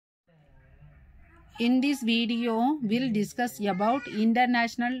In this video, we'll discuss about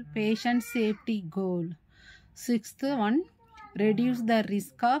international patient safety goal. Sixth one, reduce the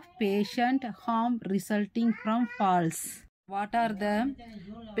risk of patient harm resulting from falls. What are the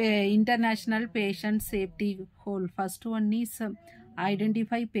international patient safety goal? First one is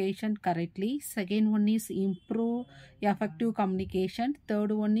identify patient correctly. Second one is improve effective communication.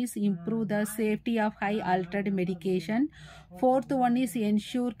 Third one is improve the safety of high altered medication. Fourth one is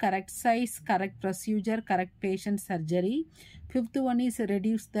ensure correct size, correct procedure, correct patient surgery. Fifth one is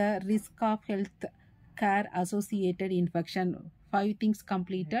reduce the risk of health care associated infection. 5 things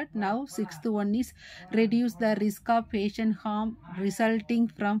completed. Now sixth one is reduce the risk of patient harm resulting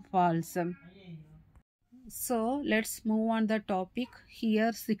from falls. So let's move on the topic.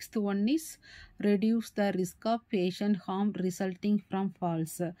 Here sixth one is reduce the risk of patient harm resulting from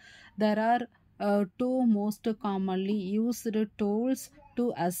falls. There are two most commonly used tools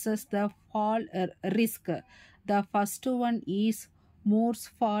to assess the fall risk. The first one is Moore's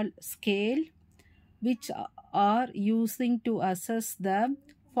fall scale, which are using to assess the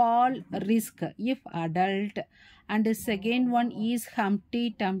fall risk if adult, and the second one is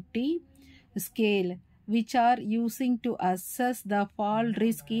Humpty Dumpty scale, which are using to assess the fall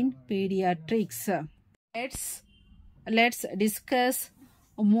risk in pediatrics. Let's discuss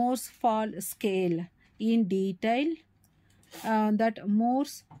Moore's fall scale in detail. That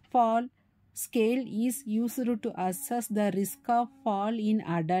Moore's fall scale is used to assess the risk of fall in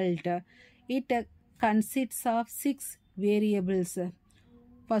adult. It consists of 6 variables.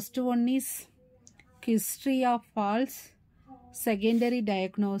 First one is history of falls, secondary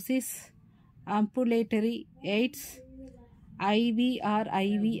diagnosis, ambulatory aids, IV or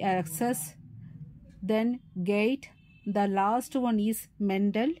IV access, then gait. The last one is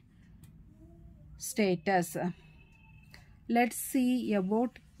mental status. Let's see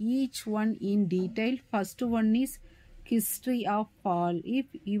about each one in detail. First one is history of fall. If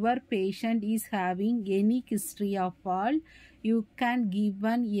your patient is having any history of fall, you can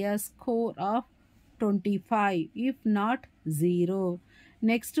given a score of 25, if not 0.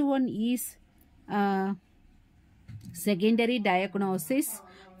 Next one is secondary diagnosis.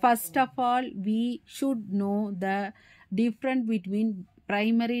 First of all, we should know the difference between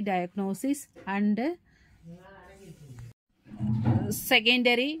primary diagnosis and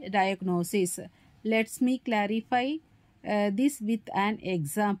secondary diagnosis. Let me clarify this with an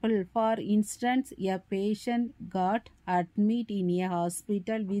example. For instance, a patient got admitted in a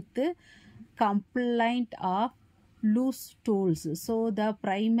hospital with complaint of loose stools. So the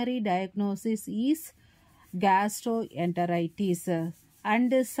primary diagnosis is gastroenteritis,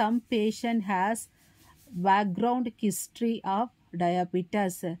 and some patient has background history of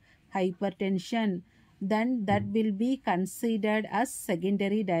diabetes, hypertension. Then that will be considered as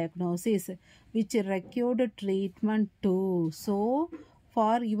secondary diagnosis, which required treatment too. So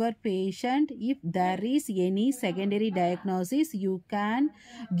for your patient, if there is any secondary diagnosis, you can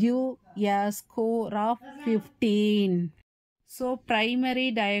give a score of 15. So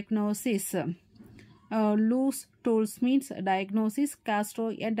primary diagnosis, loose stools means diagnosis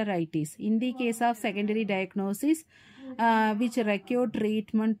gastroenteritis. In the case of secondary diagnosis, which required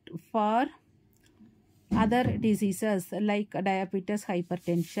treatment for other diseases like diabetes,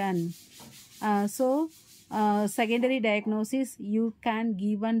 hypertension. Secondary diagnosis, you can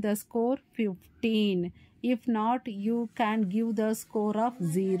given the score 15. If not, you can give the score of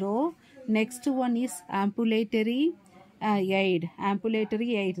 0. Next one is ambulatory aid.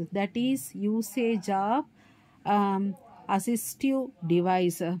 Ambulatory aid, that is usage of assistive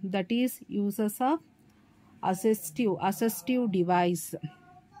device. That is uses of assistive device.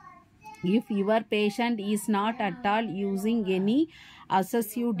 If your patient is not at all using any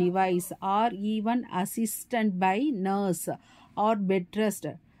assistive device or even assisted by nurse or bed rest,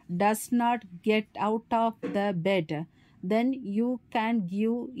 does not get out of the bed, then you can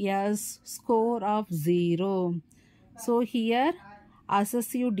give a score of 0. So here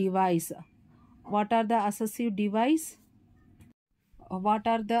assistive device. What are the assistive device?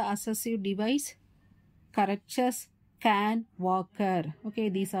 Crutches, can, walker. Okay,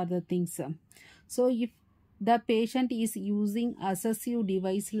 these are the things. So if the patient is using assistive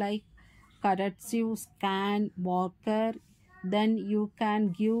device like crutches, can, walker, then you can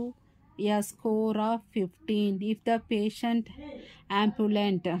give a score of 15. If the patient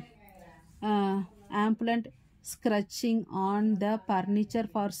ambulant scratching on the furniture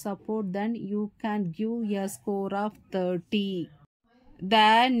for support, then you can give a score of 30.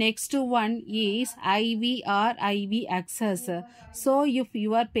 The next one is IV or IV access. So if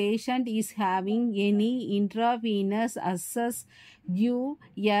your patient is having any intravenous access, give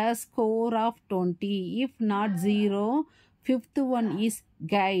a score of 20. If not 0, fifth one is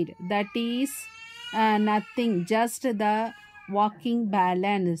guide. That is nothing, just the walking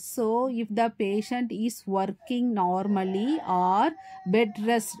balance. So if the patient is working normally or bed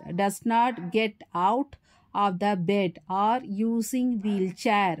rest, does not get out of the bed or using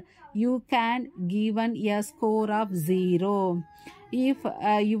wheelchair, you can given a score of 0. If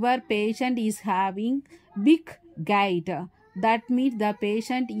your patient is having big gait, that means the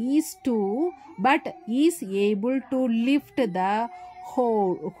patient is too but is able to lift the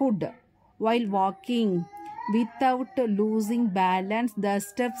hood while walking without losing balance. The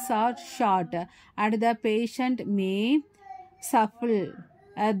steps are short and the patient may shuffle.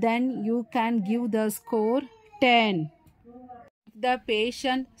 Then you can give the score 10. If the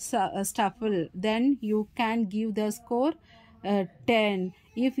patient shuffle, then you can give the score 10.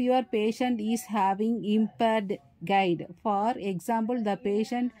 If your patient is having impaired guide, for example, the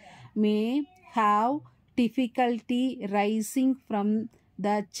patient may have difficulty rising from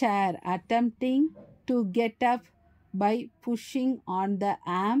the chair, attempting to get up by pushing on the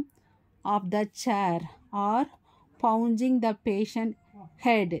arm of the chair or pounding the patient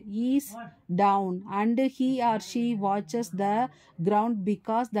head is down and he or she watches the ground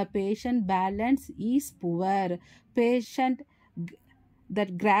because the patient balance is poor. Patient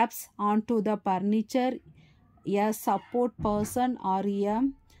that grabs onto the furniture, a support person or a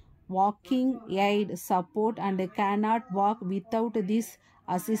walking aid support and cannot walk without this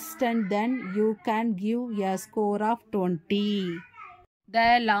assistant, then you can give a score of 20.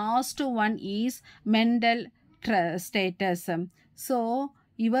 The last one is mental status. So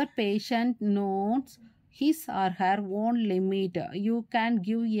your patient knows his or her own limit. You can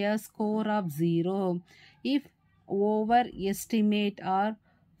give a score of 0. If overestimate or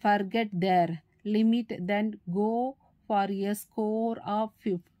forget their limit, then go for a score of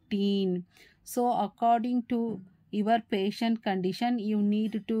 15. So according to your patient condition, you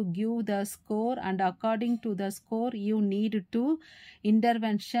need to give the score, and according to the score you need to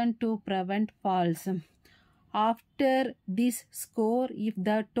intervention to prevent falls. After this score, if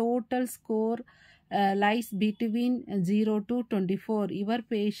the total score lies between 0 to 24, your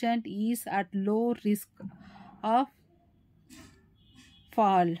patient is at low risk of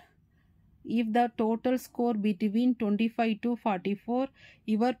fall. If the total score between 25 to 44,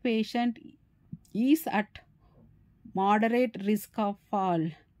 your patient is at moderate risk of fall.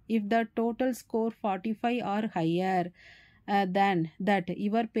 If the total score 45 or higher than that,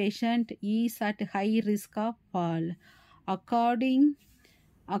 your patient is at high risk of fall.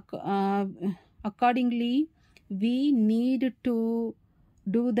 Accordingly, we need to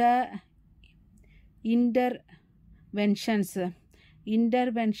do the intervention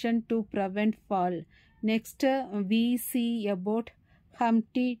to prevent fall. Next, we see about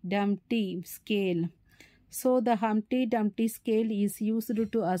Humpty Dumpty scale. So the Humpty Dumpty scale is used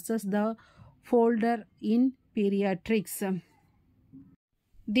to assess the folder in pediatrics.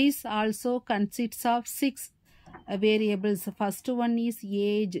 This also consists of 6 variables. First one is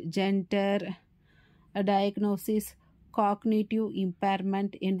age, gender, diagnosis, cognitive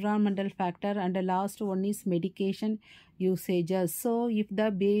impairment, environmental factor, and the last one is medication usages. So if the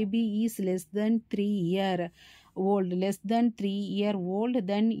baby is less than 3 year old,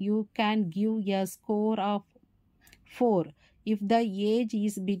 then you can give a score of 4. If the age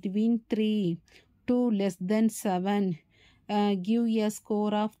is between 3 to less than 7, give a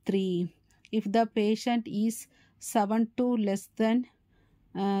score of 3. If the patient is 7 to less than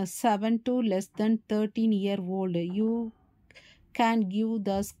 13-year-old, you can give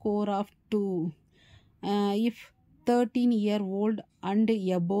the score of 2. If 13-year-old and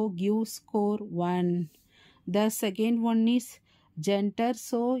above, give score 1. The second one is gender.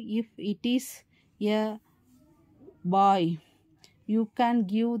 So if it is a boy, you can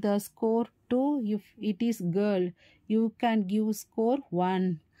give the score 2. If it is girl, you can give score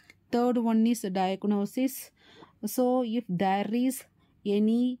 1. Third one is diagnosis. So if there is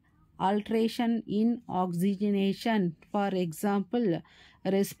any alteration in oxygenation, for example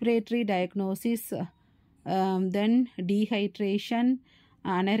respiratory diagnosis, then dehydration,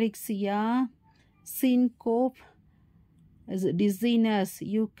 anorexia, syncope, dizziness,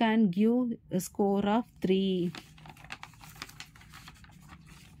 you can give a score of 3.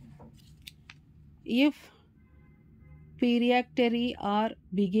 If periaktary or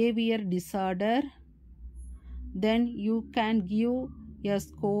behavior disorder, then you can give a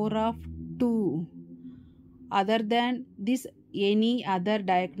score of 2. Other than this any other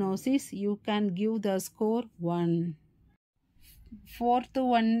diagnosis, you can give the score 1. Fourth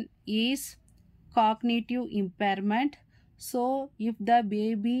one is cognitive impairment. So if the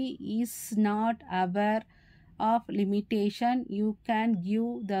baby is not aware of limitation, you can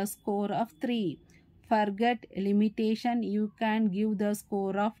give the score of 3. Forget limitation, you can give the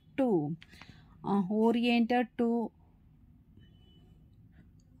score of 2. Oriented to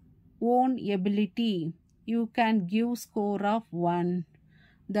own ability, you can give score of 1.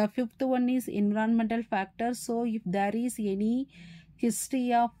 The fifth one is environmental factors. So if there is any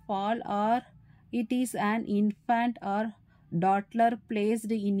history of fall, or it is an infant or toddler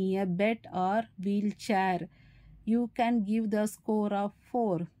placed in a bed or wheelchair, you can give the score of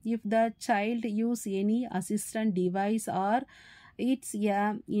 4. If the child use any assistant device or it's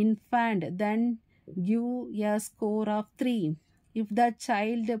a infant, then give a score of 3. If the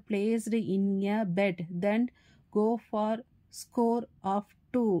child placed in a bed, then go for score of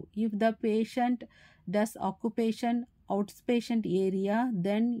 2. If the patient does occupation outpatient area,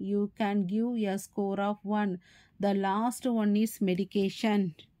 then you can give a score of 1. The last one is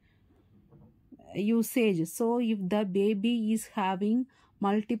medication usage. So if the baby is having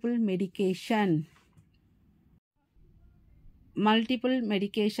multiple medication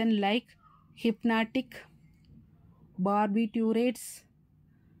like hypnotic barbiturates,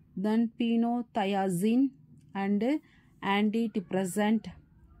 then phenothiazine and antidepressant,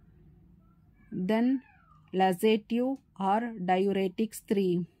 then laxative or diuretics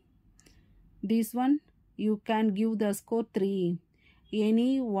 3. This one you can give the score 3.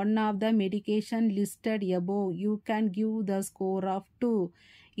 Any one of the medication listed above, you can give the score of 2.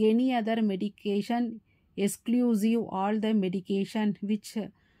 Any other medication exclusive all the medication which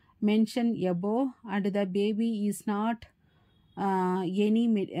mentioned above, and the baby is not on any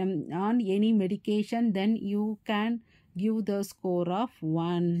medication, then you can give the score of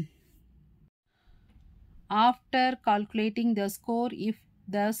 1. After calculating the score, if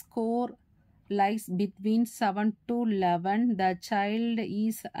the score lies between 7 to 11, the child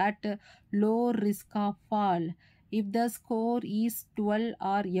is at low risk of fall. If the score is 12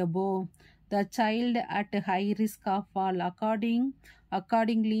 or above, the child at high risk of fall.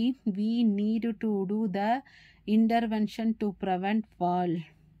 Accordingly, we need to do the intervention to prevent fall.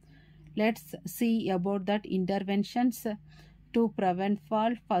 Let's see about that interventions to prevent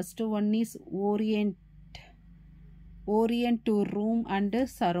fall. First one is orient to room and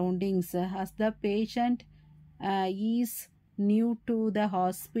surroundings. As the patient is new to the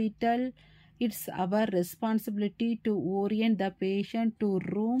hospital, it's our responsibility to orient the patient to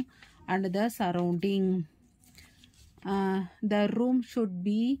room and the surrounding. The room should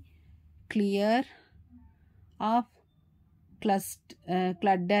be clear of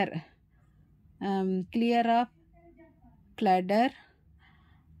clutter, and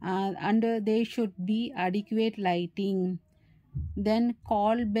there should be adequate lighting. Then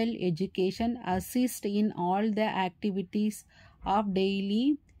call bell education assist in all the activities of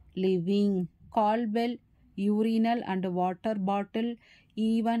daily living. Call bell urinal and water bottle,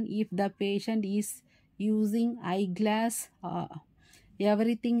 even if the patient is using eyeglass,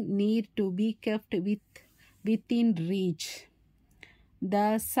 everything need to be kept within reach.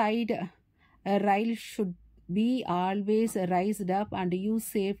 The side rail should be always raised up, and use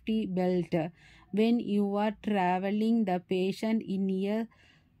safety belt when you are traveling the patient in a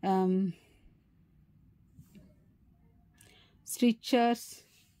stretchers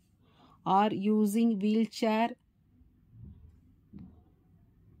or using wheelchair.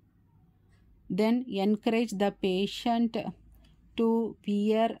 Then encourage the patient to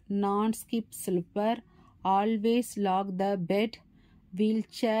wear non-skip slipper. Always lock the bed,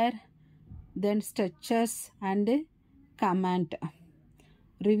 wheelchair, then stretchers and command.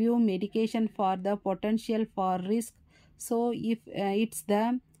 Review medication for the potential for risk. So if it's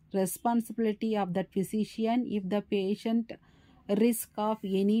the responsibility of the physician if the patient risk of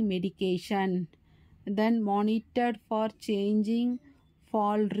any medication. Then monitored for changing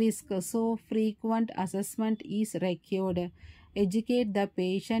fall risk, so frequent assessment is required. Educate the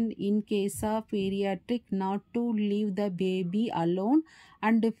patient in case of pediatric not to leave the baby alone,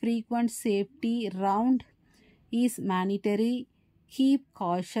 and frequent safety round is mandatory. Keep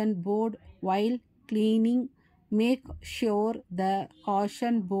caution board while cleaning. Make sure the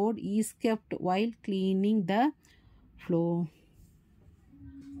caution board is kept while cleaning the floor.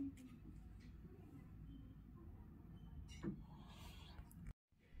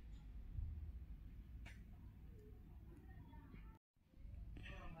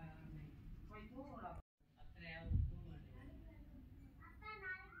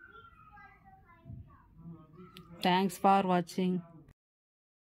 Thanks for watching.